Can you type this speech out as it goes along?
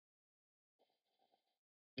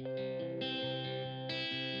This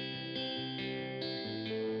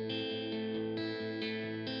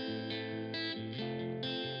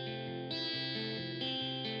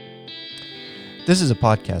is a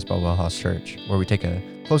podcast by Wellhouse Church, where we take a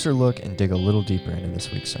closer look and dig a little deeper into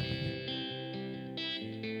this week's sermon.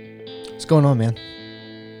 What's going on, man?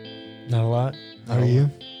 Not a lot. How Not are a you?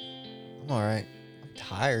 lot. I'm all right. I'm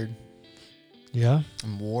tired. Yeah.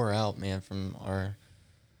 I'm wore out, man, from our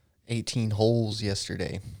 18 holes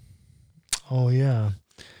yesterday. Oh yeah.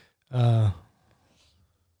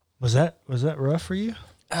 Was that rough for you?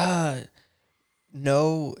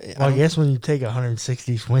 No. Well, I guess when you take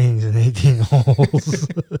 160 swings in 18 holes.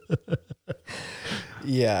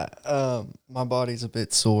 Yeah. My body's a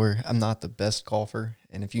bit sore. I'm not the best golfer,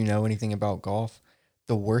 and if you know anything about golf,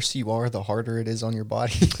 the worse you are, the harder it is on your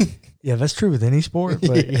body. Yeah, that's true with any sport,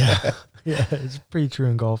 but Yeah. yeah, it's pretty true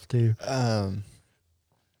in golf too.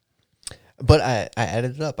 But I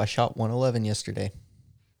added it up. I shot 111 yesterday.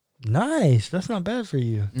 Nice. That's not bad for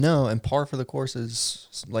you. No, and par for the course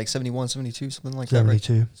is like 71, 72, something like that, right?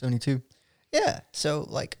 72. 72. Yeah, so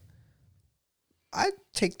like I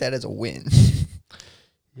take that as a win.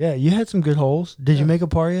 Yeah, you had some good holes. Did you make a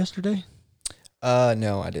par yesterday?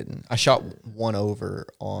 No, I didn't. I shot one over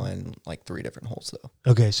on like 3 different holes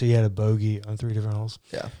though. Okay, so you had a bogey on 3 different holes.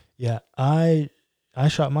 Yeah. Yeah, I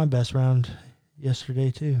shot my best round yesterday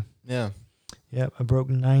too. Yeah. Yep, I broke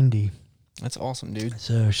 90. That's awesome, dude.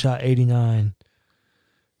 So shot 89,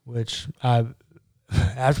 which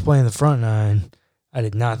after playing the front 9, I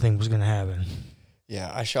did not think was going to happen. Yeah,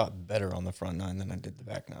 I shot better on the front 9 than I did the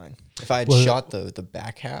back 9. If I had Well, shot the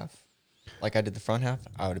back half like I did the front half,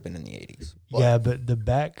 I would have been in the 80s. But Yeah, but the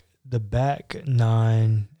back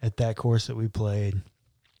 9 at that course that we played,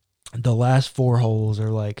 the last 4 holes are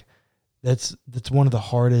like that's one of the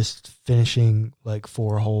hardest finishing like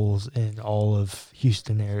 4 holes in all of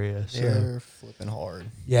Houston area. So they're flipping hard.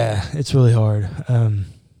 yeah, it's really hard.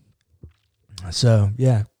 So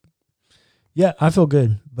yeah, I feel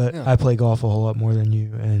good, but Yeah. I play golf a whole lot more than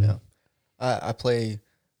you, and Yeah. I play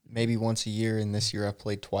maybe once a year, and this year I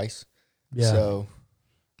played twice. yeah, So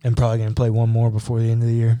I'm probably gonna play one more before the end of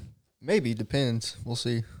the year. maybe, depends. We'll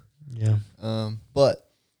see. Yeah, But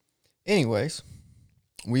anyways,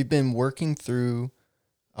 we've been working through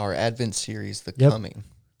our Advent series, The Yep. Coming.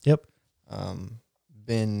 Yep.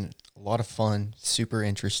 Been a lot of fun, super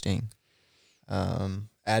interesting.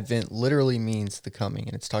 Advent literally means the coming,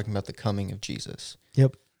 and it's talking about the coming of Jesus.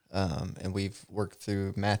 Yep. And we've worked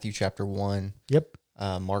through Matthew chapter 1, Yep.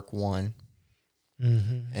 Mark 1.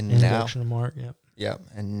 Mm-hmm. And Introduction to Mark. Yep. Yep.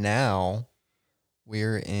 And now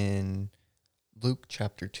we're in Luke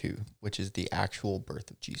chapter 2, which is the actual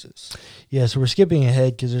birth of Jesus. Yeah, so we're skipping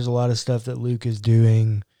ahead because there's a lot of stuff that Luke is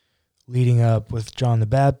doing leading up with John the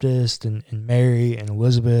Baptist and Mary and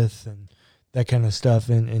Elizabeth and that kind of stuff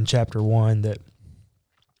in chapter 1 that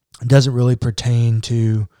doesn't really pertain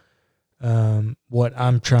to what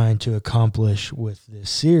I'm trying to accomplish with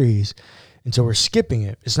this series. And so we're skipping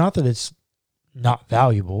it. It's not that it's not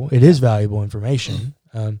valuable. It is valuable information.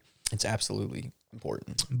 It's absolutely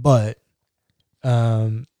important. But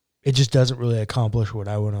it just doesn't really accomplish what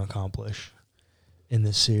I want to accomplish in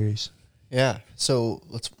this series. Yeah. So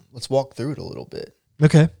let's walk through it a little bit.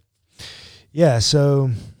 Okay. Yeah,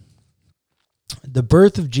 so the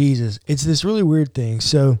birth of Jesus, it's this really weird thing.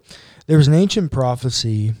 So there was an ancient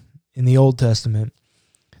prophecy in the Old Testament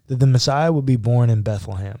that the Messiah would be born in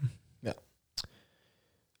Bethlehem. Yeah.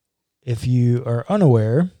 If you are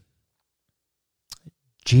unaware,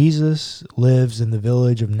 Jesus lives in the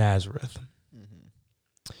village of Nazareth. Mm-hmm.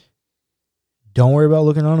 Don't worry about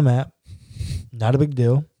looking on a map. Not a big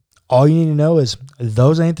deal. All you need to know is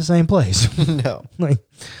those ain't the same place. No. Like,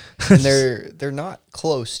 And they're not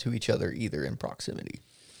close to each other either in proximity.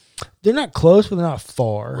 they're not close, but they're not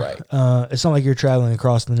far. Right. It's not like you're traveling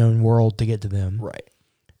across the known world to get to them. Right.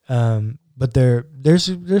 But there's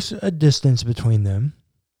a distance between them.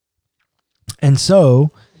 And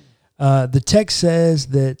so the text says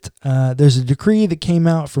that there's a decree that came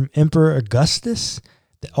out from Emperor Augustus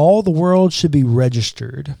that all the world should be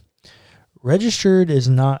registered. Registered is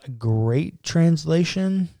not a great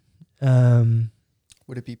translation.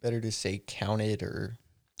 Would it be better to say counted or?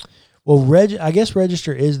 Well, I guess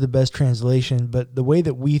register is the best translation, but the way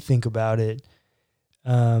that we think about it,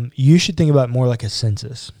 you should think about it more like a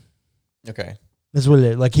census. Okay. That's what it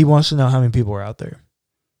is. Like, he wants to know how many people are out there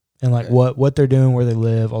and like Okay. what they're doing, where they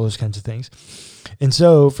live, all those kinds of things. And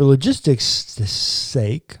so for logistics'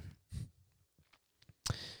 sake,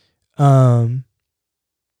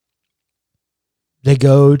 they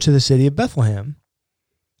go to the city of Bethlehem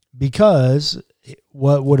because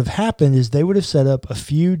what would have happened is they would have set up a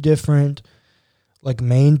few different like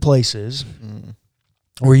main places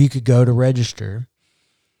where you could go to register.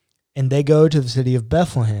 And they go to the city of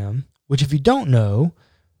Bethlehem, which if you don't know,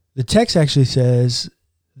 the text actually says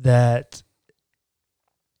that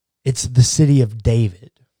it's the city of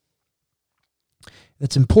David.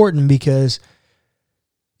 That's important because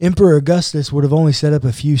Emperor Augustus would have only set up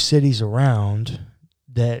a few cities around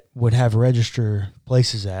that would have register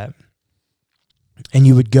places at. And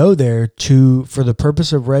you would go there for the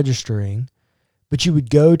purpose of registering, but you would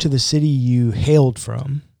go to the city you hailed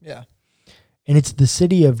from. Yeah. And it's the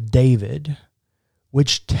city of David,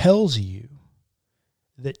 which tells you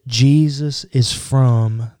that Jesus is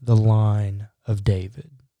from the line of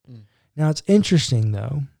David. Now, it's interesting,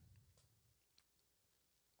 though.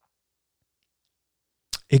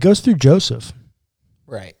 It goes through Joseph.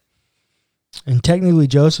 Right. And technically,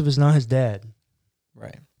 Joseph is not his dad.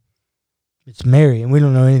 Right. It's Mary, and we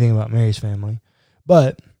don't know anything about Mary's family.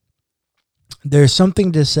 But there's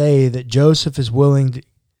something to say that Joseph is willing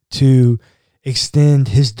to extend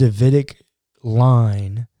his Davidic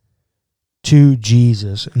line to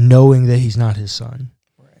Jesus, knowing that he's not his son.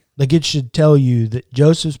 Right. Like, it should tell you that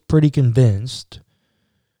Joseph's pretty convinced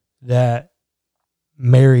that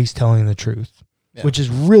Mary's telling the truth, which is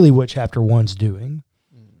really what chapter 1's doing.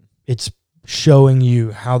 It's showing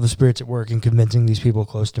you how the Spirit's at work and convincing these people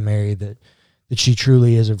close to Mary that she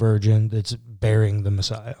truly is a virgin that's bearing the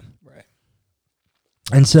Messiah. Right.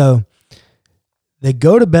 And so they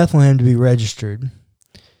go to Bethlehem to be registered,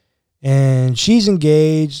 and she's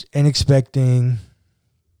engaged and expecting,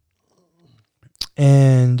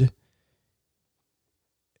 and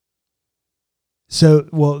so,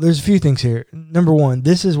 well, there's a few things here. Number one,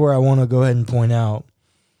 this is where I want to go ahead and point out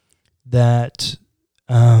that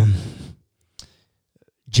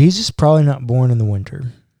Jesus probably not born in the winter.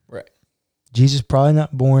 Right. Jesus probably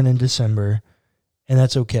not born in December, and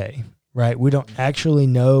that's okay, right? We don't actually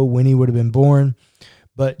know when he would have been born,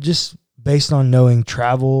 but just based on knowing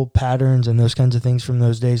travel patterns and those kinds of things from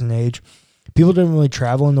those days and age, people didn't really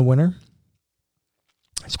travel in the winter.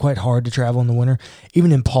 It's quite hard to travel in the winter.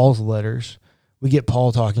 Even in Paul's letters, we get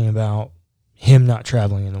Paul talking about him not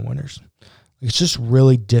traveling in the winters. It's just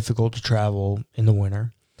really difficult to travel in the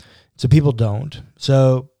winter. So people don't.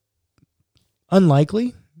 So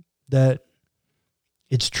unlikely that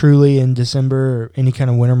it's truly in December or any kind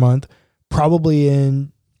of winter month, probably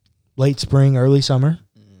in late spring, early summer,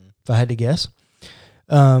 if I had to guess.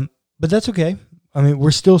 But that's okay. I mean,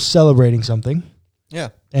 we're still celebrating something. Yeah.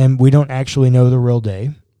 And we don't actually know the real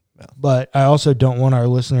day. No. But I also don't want our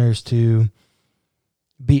listeners to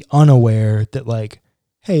be unaware that, like,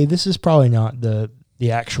 hey, this is probably not the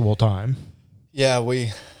actual time. Yeah,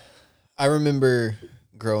 I remember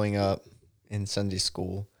growing up in Sunday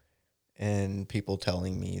school and people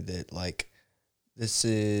telling me that, like, this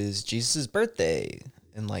is Jesus' birthday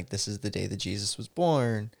and, like, this is the day that Jesus was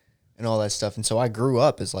born and all that stuff. And so I grew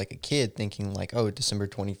up as, like, a kid thinking, like, oh, December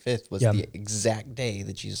 25th was the exact day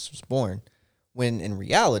that Jesus was born, when in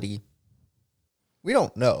reality, we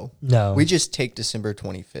don't know. No. We just take December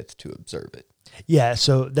 25th to observe it. Yeah,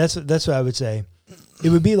 so that's what I would say.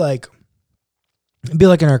 It'd be like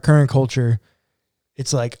in our current culture,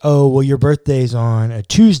 it's like, oh, well, your birthday's on a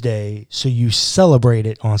Tuesday, so you celebrate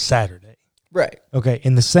it on Saturday. Right. Okay,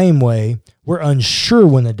 in the same way, we're unsure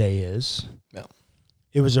when the day is. No.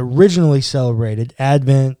 It was originally celebrated,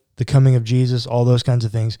 Advent, the coming of Jesus, all those kinds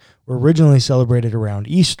of things were originally celebrated around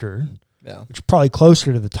Easter, which is probably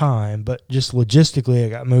closer to the time, but just logistically,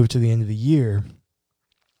 it got moved to the end of the year.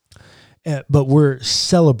 But we're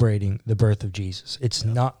celebrating the birth of Jesus. It's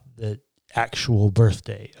not the actual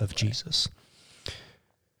birthday of Jesus.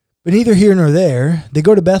 But neither here nor there, they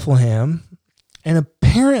go to Bethlehem, and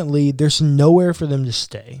apparently there's nowhere for them to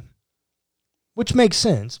stay, which makes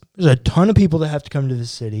sense. There's a ton of people that have to come to the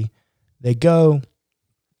city. They go,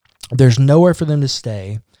 there's nowhere for them to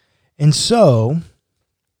stay. And so,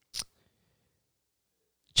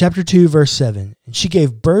 chapter 2, verse 7, and she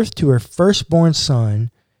gave birth to her firstborn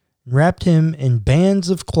son, wrapped him in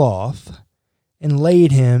bands of cloth, and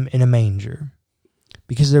laid him in a manger,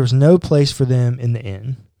 because there was no place for them in the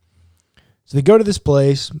inn. So they go to this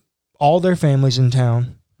place, all their families in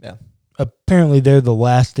town. Yeah. Apparently they're the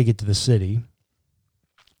last to get to the city,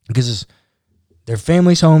 because their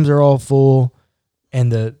families' homes are all full,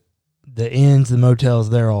 and the inns, the motels,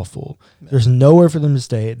 they're all full. Yeah. There's nowhere for them to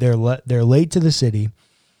stay. They're late to the city,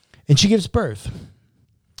 and she gives birth.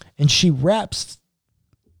 And she wraps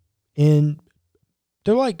in,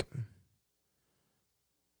 they're like,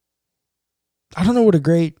 I don't know what a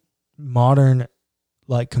great modern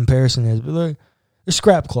like comparison is, but they're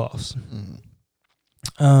scrap cloths. Mm-hmm.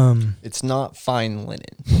 It's not fine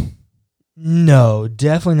linen. No,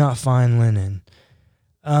 definitely not fine linen.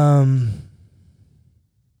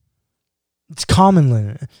 It's common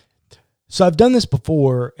linen. So I've done this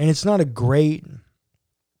before, and it's not a great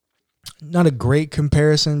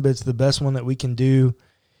comparison, but it's the best one that we can do.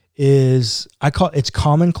 It's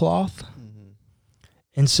common cloth. Mm-hmm.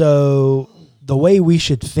 And so the way we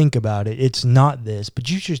should think about it, it's not this, but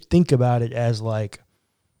you should think about it as like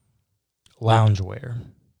loungewear,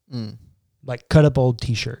 like cut up old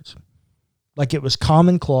t-shirts. Like it was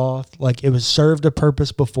common cloth, like it was served a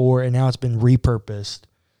purpose before, and now it's been repurposed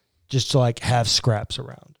just to like have scraps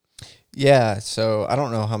around. Yeah, so I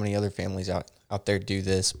don't know how many other families out there do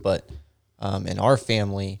this, but in our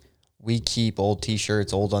family, we keep old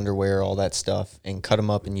t-shirts, old underwear, all that stuff, and cut them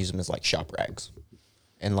up and use them as like shop rags.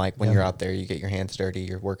 And like when you're out there, you get your hands dirty,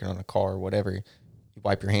 you're working on a car or whatever, you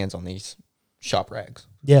wipe your hands on these shop rags.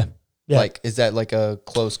 Yeah. Yeah. Like, is that like a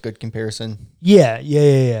close, good comparison?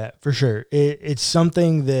 Yeah, for sure. It's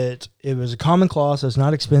something that it was a common cloth, so it's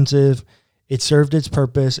not expensive. It served its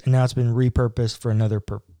purpose, and now it's been repurposed for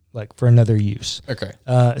another use. Okay.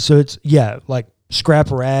 So it's like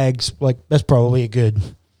scrap rags. Like that's probably a good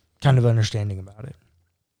kind of understanding about it.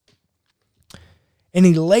 And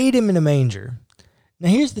he laid him in a manger. Now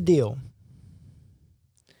here's the deal.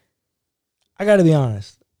 I got to be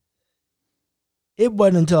honest. It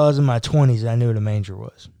wasn't until I was in my 20s that I knew what a manger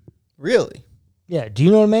was. Really? Yeah. Do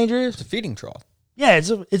you know what a manger is? It's a feeding trough. Yeah,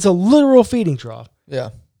 it's a literal feeding trough. Yeah.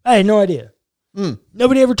 I had no idea.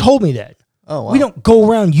 Nobody ever told me that. Oh, wow. We don't go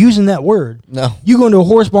around using that word. No. You go into a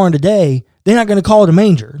horse barn today, they're not going to call it a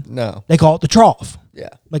manger. No. They call it the trough. Yeah.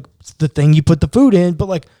 Like it's the thing you put the food in, but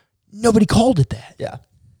like nobody called it that. Yeah.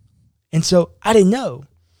 And so I didn't know.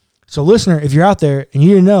 So listener, if you're out there and you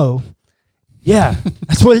didn't know, yeah,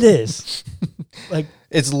 that's what it is. Like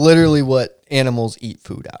it's literally what animals eat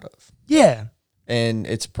food out of. Yeah. And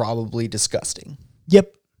it's probably disgusting.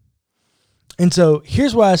 Yep. And so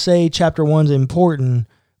here's why I say chapter 1's important,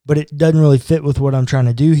 but it doesn't really fit with what I'm trying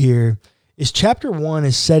to do here, is chapter 1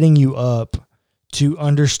 is setting you up to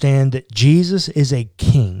understand that Jesus is a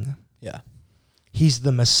king. Yeah. He's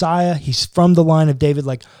the Messiah. He's from the line of David.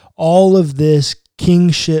 Like all of this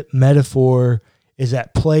kingship metaphor is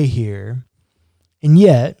at play here. And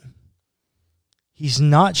yet, he's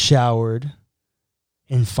not showered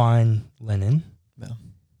in fine linen. No.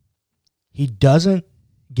 He doesn't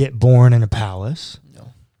get born in a palace.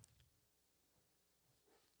 No.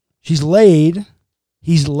 He's laid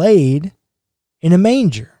in a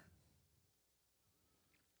manger.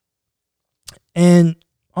 And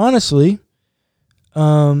honestly,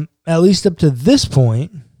 at least up to this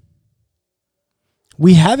point,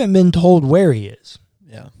 we haven't been told where he is.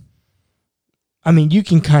 Yeah. I mean, you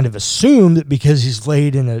can kind of assume that because he's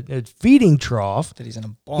laid in a feeding trough, that he's in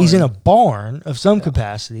a barn. He's in a barn of some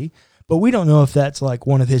capacity, but we don't know if that's like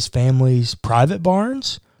one of his family's private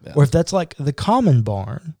barns or if that's like the common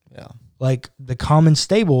barn. Yeah. Like the common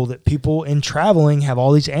stable that people in traveling have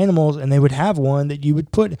all these animals and they would have one that you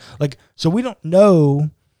would put like, so we don't know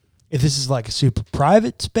if this is like a super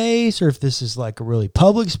private space or if this is like a really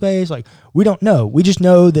public space. Like we don't know. We just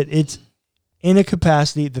know that it's in a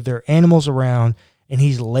capacity that there are animals around and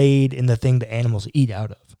he's laid in the thing the animals eat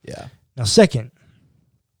out of. Yeah. Now, second,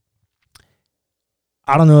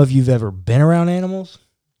 I don't know if you've ever been around animals.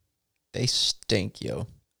 They stink, yo.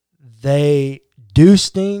 They do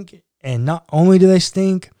stink, and not only do they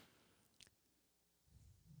stink,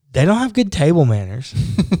 they don't have good table manners.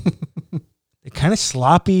 They're kind of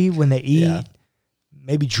sloppy when they eat,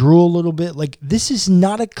 maybe drool a little bit. Like, this is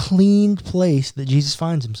not a clean place that Jesus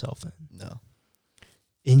finds himself in. No.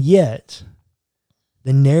 And yet,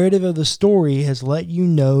 the narrative of the story has let you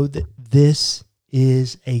know that this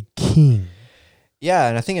is a king. Yeah,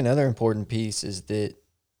 and I think another important piece is that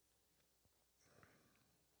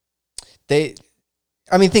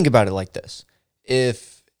think about it like this.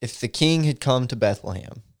 If the king had come to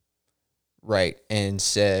Bethlehem, right, and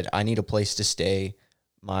said, I need a place to stay,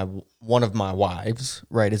 one of my wives,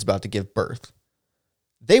 right, is about to give birth,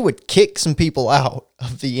 they would kick some people out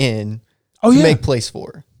of the inn to make place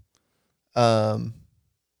for her.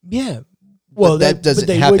 Yeah. Well, that doesn't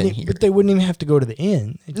happen here. But they wouldn't even have to go to the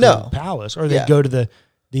inn. They'd go to the palace, or they'd go to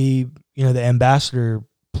the ambassador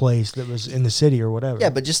place that was in the city or whatever. Yeah,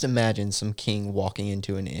 but just imagine some king walking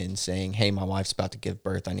into an inn saying, hey, my wife's about to give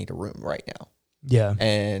birth. I need a room right now. Yeah.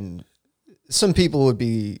 And some people would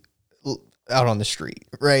be out on the street,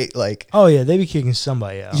 right? Like, oh, yeah, they'd be kicking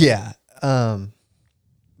somebody out. Yeah.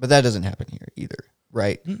 But that doesn't happen here either,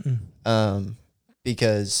 right?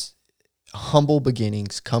 Because humble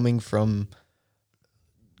beginnings coming from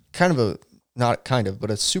kind of not kind of,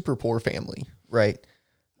 but a super poor family, right?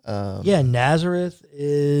 Yeah, Nazareth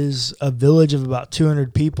is a village of about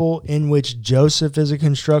 200 people in which Joseph is a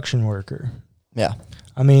construction worker. Yeah.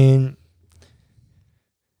 I mean,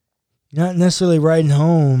 you're not necessarily writing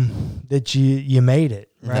home that you made it,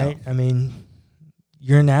 right? No. I mean,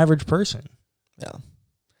 you're an average person. Yeah.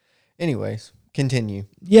 Anyways, continue.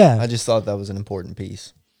 Yeah. I just thought that was an important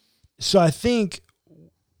piece. So I think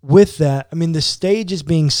with that, I mean, the stage is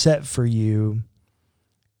being set for you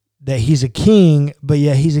that he's a king, but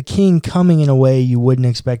yet he's a king coming in a way you wouldn't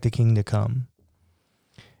expect a king to come.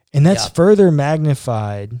 And that's further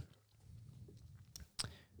magnified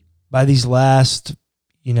by these last,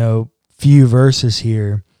 few verses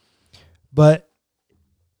here. But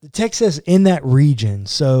the text says in that region.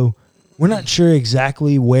 So we're not sure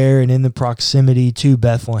exactly where and in the proximity to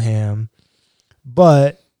Bethlehem,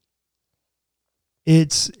 but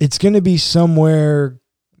it's going to be somewhere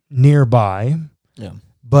nearby. Yeah.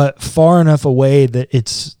 But far enough away that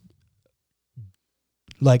it's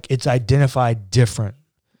identified different.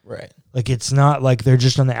 Right. Like it's not like they're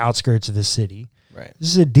just on the outskirts of the city. Right. This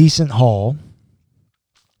is a decent haul,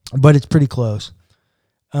 but it's pretty close.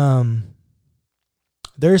 There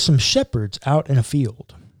are some shepherds out in a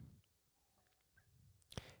field.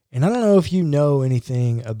 And I don't know if you know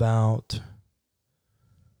anything about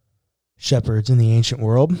shepherds in the ancient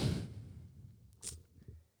world.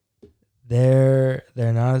 They're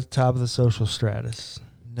not at the top of the social stratus.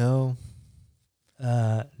 No.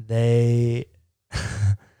 They're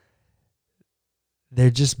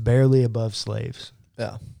just barely above slaves.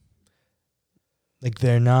 Yeah. Like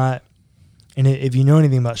they're not. And if you know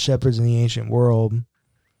anything about shepherds in the ancient world,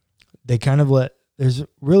 they kind of there's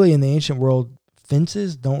really in the ancient world,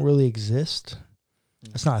 fences don't really exist.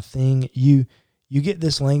 That's not a thing. You get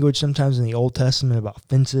this language sometimes in the Old Testament about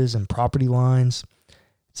fences and property lines.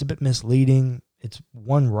 It's a bit misleading. It's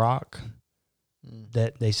one rock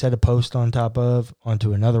that they set a post on top of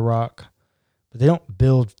onto another rock. But they don't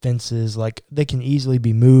build fences. Like they can easily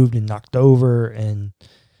be moved and knocked over, and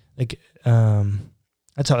like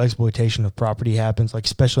that's how exploitation of property happens, like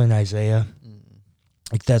especially in Isaiah.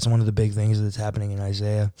 Like that's one of the big things that's happening in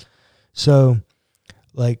Isaiah. So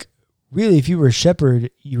like really if you were a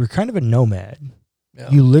shepherd, you were kind of a nomad. Yeah.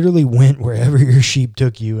 You literally went wherever your sheep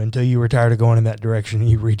took you until you were tired of going in that direction and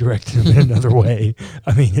you redirected them in another way.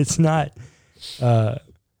 I mean, it's not the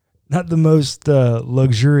most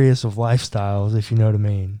luxurious of lifestyles, if you know what I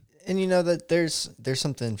mean. And you know that there's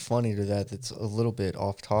something funny to that that's a little bit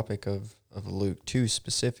off topic of Luke 2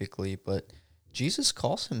 specifically, but Jesus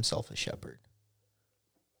calls himself a shepherd,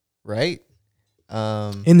 right?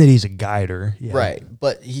 In that he's a guider. Yeah. Right,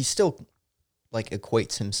 but he still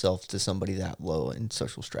equates himself to somebody that low in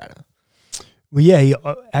social strata. Well, yeah, he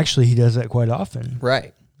does that quite often.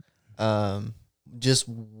 Right. Just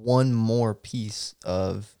one more piece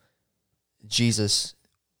of Jesus,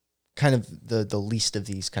 kind of the least of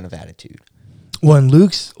these kind of attitude. Well, and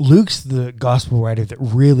Luke's the gospel writer that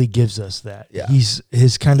really gives us that. Yeah.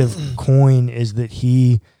 His kind of coin is that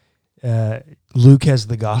Luke has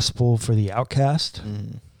the gospel for the outcast.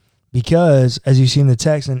 Because, as you see in the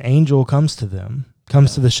text, an angel comes to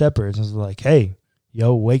the shepherds, and is like, hey,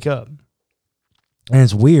 yo, wake up. And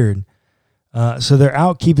it's weird. So they're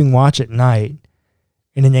out keeping watch at night,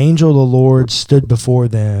 and an angel of the Lord stood before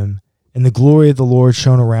them, and the glory of the Lord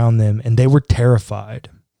shone around them, and they were terrified.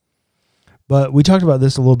 But we talked about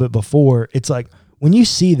this a little bit before. It's like, when you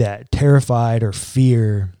see that, terrified or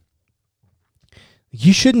fear,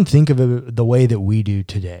 you shouldn't think of it the way that we do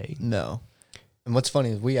today. No. And what's funny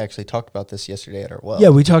is we actually talked about this yesterday at our well. Yeah,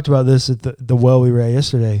 we talked about this at the well we were at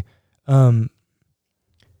yesterday.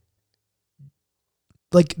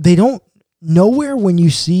 Like they don't nowhere when you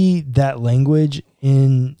see that language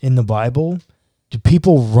in the Bible, do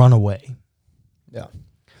people run away? Yeah.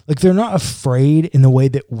 Like they're not afraid in the way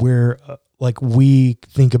that we're we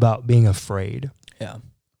think about being afraid. Yeah.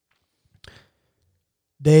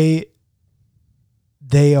 They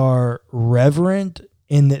are reverent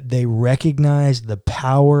in that they recognize the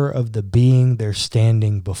power of the being they're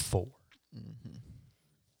standing before. Mm-hmm.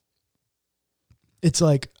 It's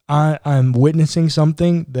like I'm witnessing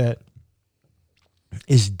something that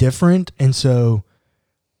is different, and so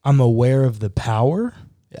I'm aware of the power.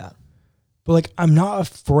 Yeah. But I'm not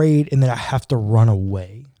afraid in that I have to run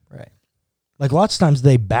away. Right. Like lots of times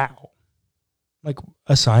they bow, like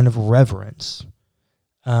a sign of reverence.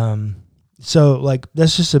 So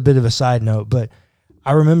that's just a bit of a side note, but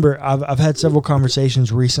I remember I've had several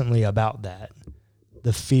conversations recently about that,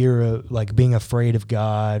 the fear of being afraid of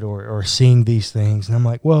God or seeing these things. And I'm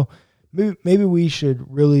like, well, maybe we should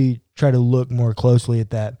really try to look more closely at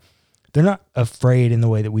that. they're not afraid in the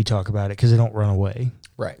way that we talk about it because they don't run away.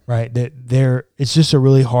 Right. Right. It's just a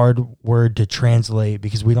really hard word to translate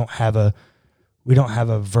because we don't have a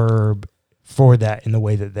verb for that in the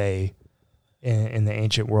way that they in the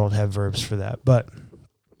ancient world have verbs for that. But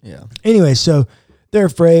yeah. Anyway, so they're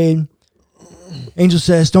afraid. Angel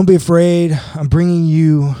says, "Don't be afraid. I'm bringing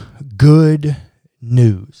you good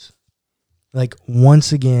news." Like,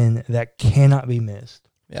 once again, that cannot be missed.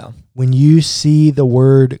 Yeah. When you see the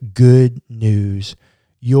word good news,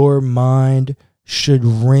 your mind should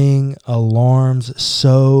ring alarms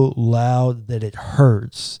so loud that it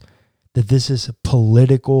hurts, that this is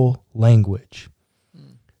political language.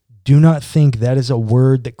 Do not think that is a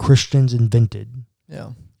word that Christians invented.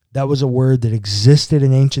 Yeah. That was a word that existed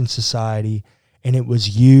in ancient society, and it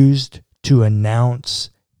was used to announce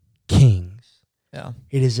kings. Yeah.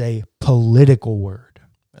 It is a political word.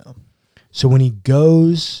 Yeah. So when he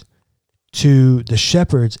goes to the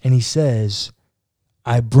shepherds and he says,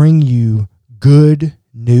 "I bring you good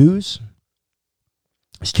news,"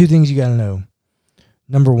 there's two things you got to know.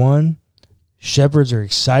 Number one, shepherds are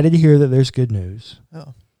excited to hear that there's good news.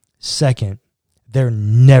 Oh. Second, they're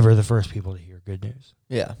never the first people to hear good news.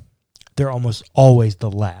 Yeah. They're almost always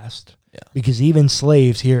the last. Yeah. Because even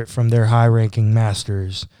slaves hear it from their high-ranking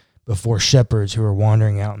masters before shepherds who are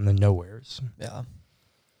wandering out in the nowheres. Yeah.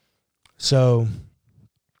 So,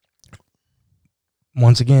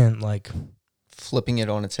 once again, like, flipping it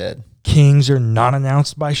on its head. Kings are not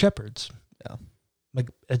announced by shepherds. Yeah.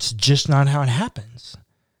 Like, it's just not how it happens.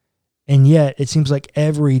 And yet, it seems like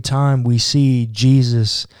every time we see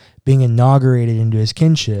Jesus being inaugurated into his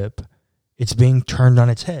kinship, it's being turned on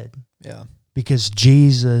its head. Yeah. Because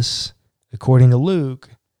Jesus, according to Luke,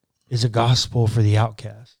 is a gospel for the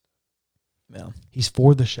outcast. Yeah. He's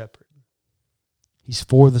for the shepherd. He's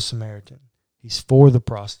for the Samaritan. He's for the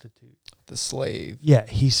prostitute. The slave. Yeah,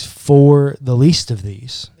 he's for the least of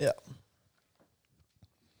these. Yeah.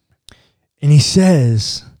 And he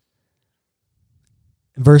says,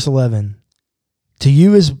 in verse 11, to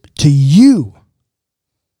you is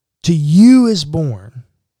born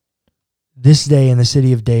this day in the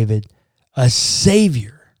city of David a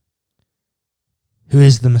Savior who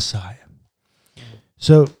is the Messiah.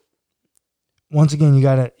 So, once again, you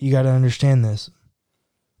gotta understand this.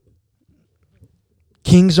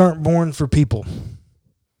 Kings aren't born for people.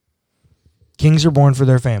 Kings are born for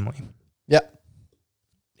their family. Yeah.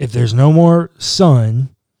 If there's no more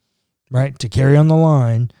son, right, to carry on the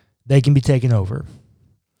line, they can be taken over.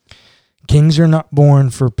 Kings are not born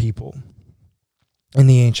for people in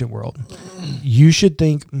the ancient world. You should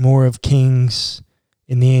think more of kings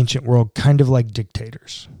in the ancient world kind of like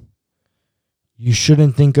dictators. You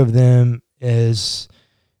shouldn't think of them as,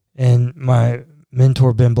 and my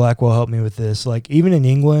mentor Ben Blackwell helped me with this, like even in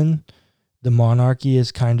England, the monarchy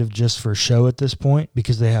is kind of just for show at this point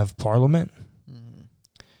because they have parliament. Mm-hmm.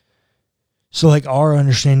 So like our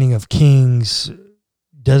understanding of kings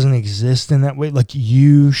doesn't exist in that way. Like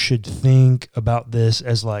you should think about this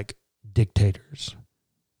as like dictators,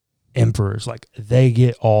 emperors, like they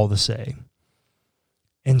get all the say.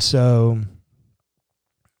 And so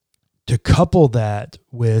to couple that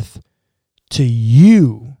with to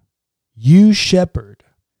you shepherd,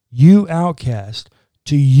 you outcast,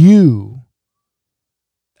 to you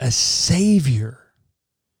a Savior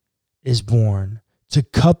is born. To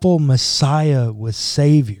couple Messiah with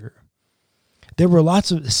Savior. There were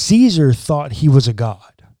lots of, Caesar thought he was a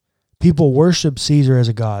god. People worship Caesar as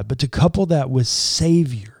a god, but to couple that with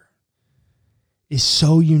Savior is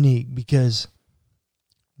so unique because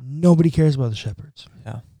nobody cares about the shepherds.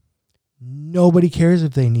 Yeah. Nobody cares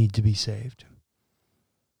if they need to be saved.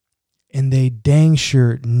 And they dang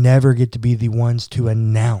sure never get to be the ones to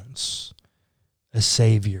announce a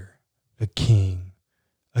Savior, a king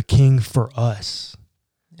for us.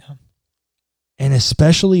 Yeah. And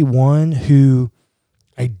especially one who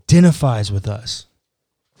identifies with us.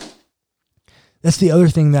 That's the other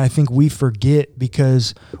thing that I think we forget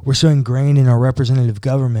because we're so ingrained in our representative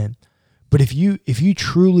government. But if you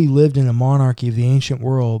truly lived in a monarchy of the ancient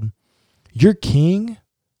world, your king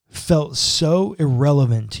felt so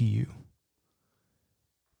irrelevant to you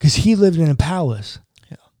because he lived in a palace.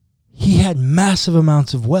 Yeah. He had massive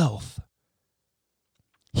amounts of wealth.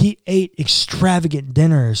 He ate extravagant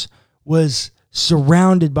dinners, was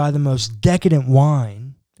surrounded by the most decadent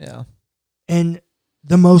wine. Yeah. And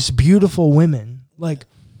the most beautiful women. Like,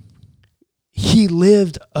 he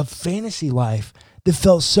lived a fantasy life that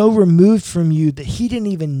felt so removed from you that he didn't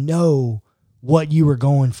even know what you were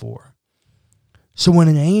going for. So when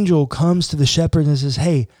an angel comes to the shepherd and says,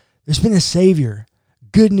 hey, there's been a Savior,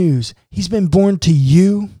 good news, he's been born to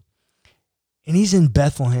you, and he's in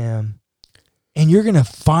Bethlehem, and you're going to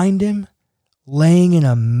find him laying in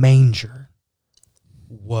a manger.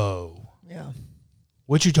 Whoa. Yeah.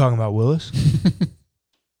 What you talking about, Willis?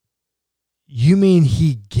 You mean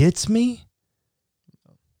he gets me?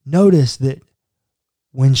 Notice that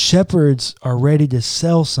when shepherds are ready to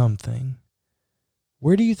sell something,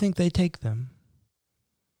 where do you think they take them?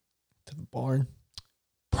 To the barn.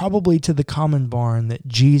 Probably to the common barn that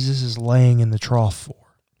Jesus is laying in the trough for.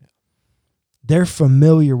 They're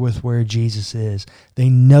familiar with where Jesus is. They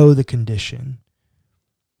know the condition.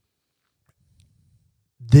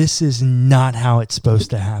 This is not how it's supposed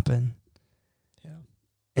to happen. Yeah.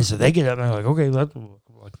 And so they get up and they're like,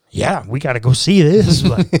 okay, yeah, we got to go see this.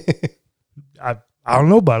 Like, I don't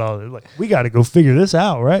know about all this. Like, we got to go figure this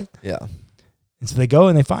out, right? Yeah. And so they go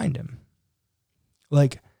and they find him.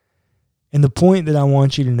 Like, and the point that I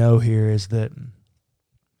want you to know here is that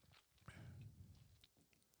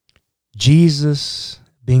Jesus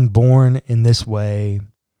being born in this way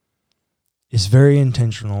is very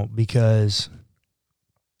intentional because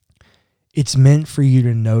it's meant for you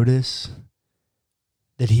to notice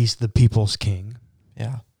that he's the people's king.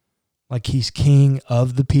 Yeah. Like he's king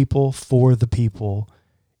of the people, for the people,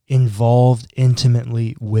 involved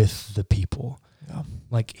intimately with the people. Yeah.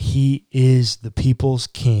 Like he is the people's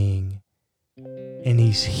king and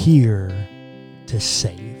he's here to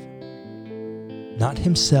save. Not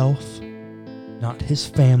himself, not his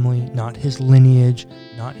family, not his lineage,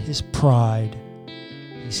 not his pride.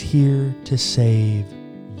 He's here to save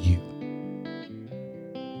you.